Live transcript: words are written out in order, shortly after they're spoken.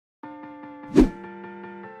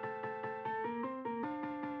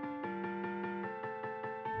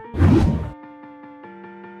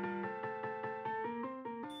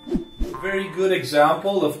very good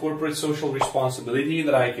example of corporate social responsibility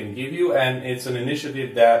that I can give you, and it's an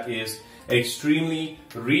initiative that is extremely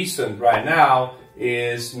recent right now.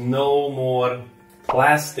 Is no more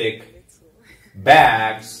plastic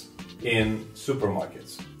bags in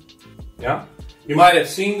supermarkets. Yeah, you might have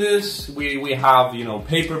seen this. We have, you know,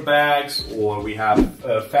 paper bags, or we have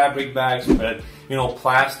fabric bags, but you know,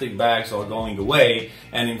 plastic bags are going away.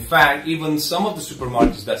 And in fact, even some of the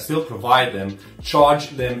supermarkets that still provide them charge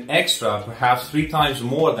them extra, perhaps 3 times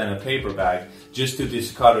more than a paper bag, just to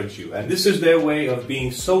discourage you. And this is their way of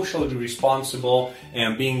being socially responsible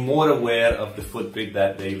and being more aware of the footprint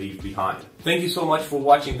that they leave behind. Thank you so much for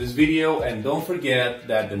watching this video, and don't forget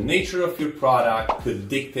that the nature of your product could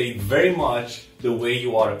dictate very much the way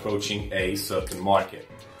you are approaching a certain market.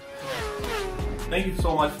 Thank you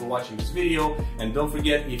so much for watching this video, and don't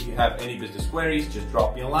forget, if you have any business queries, just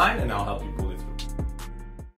drop me a line and I'll help you pull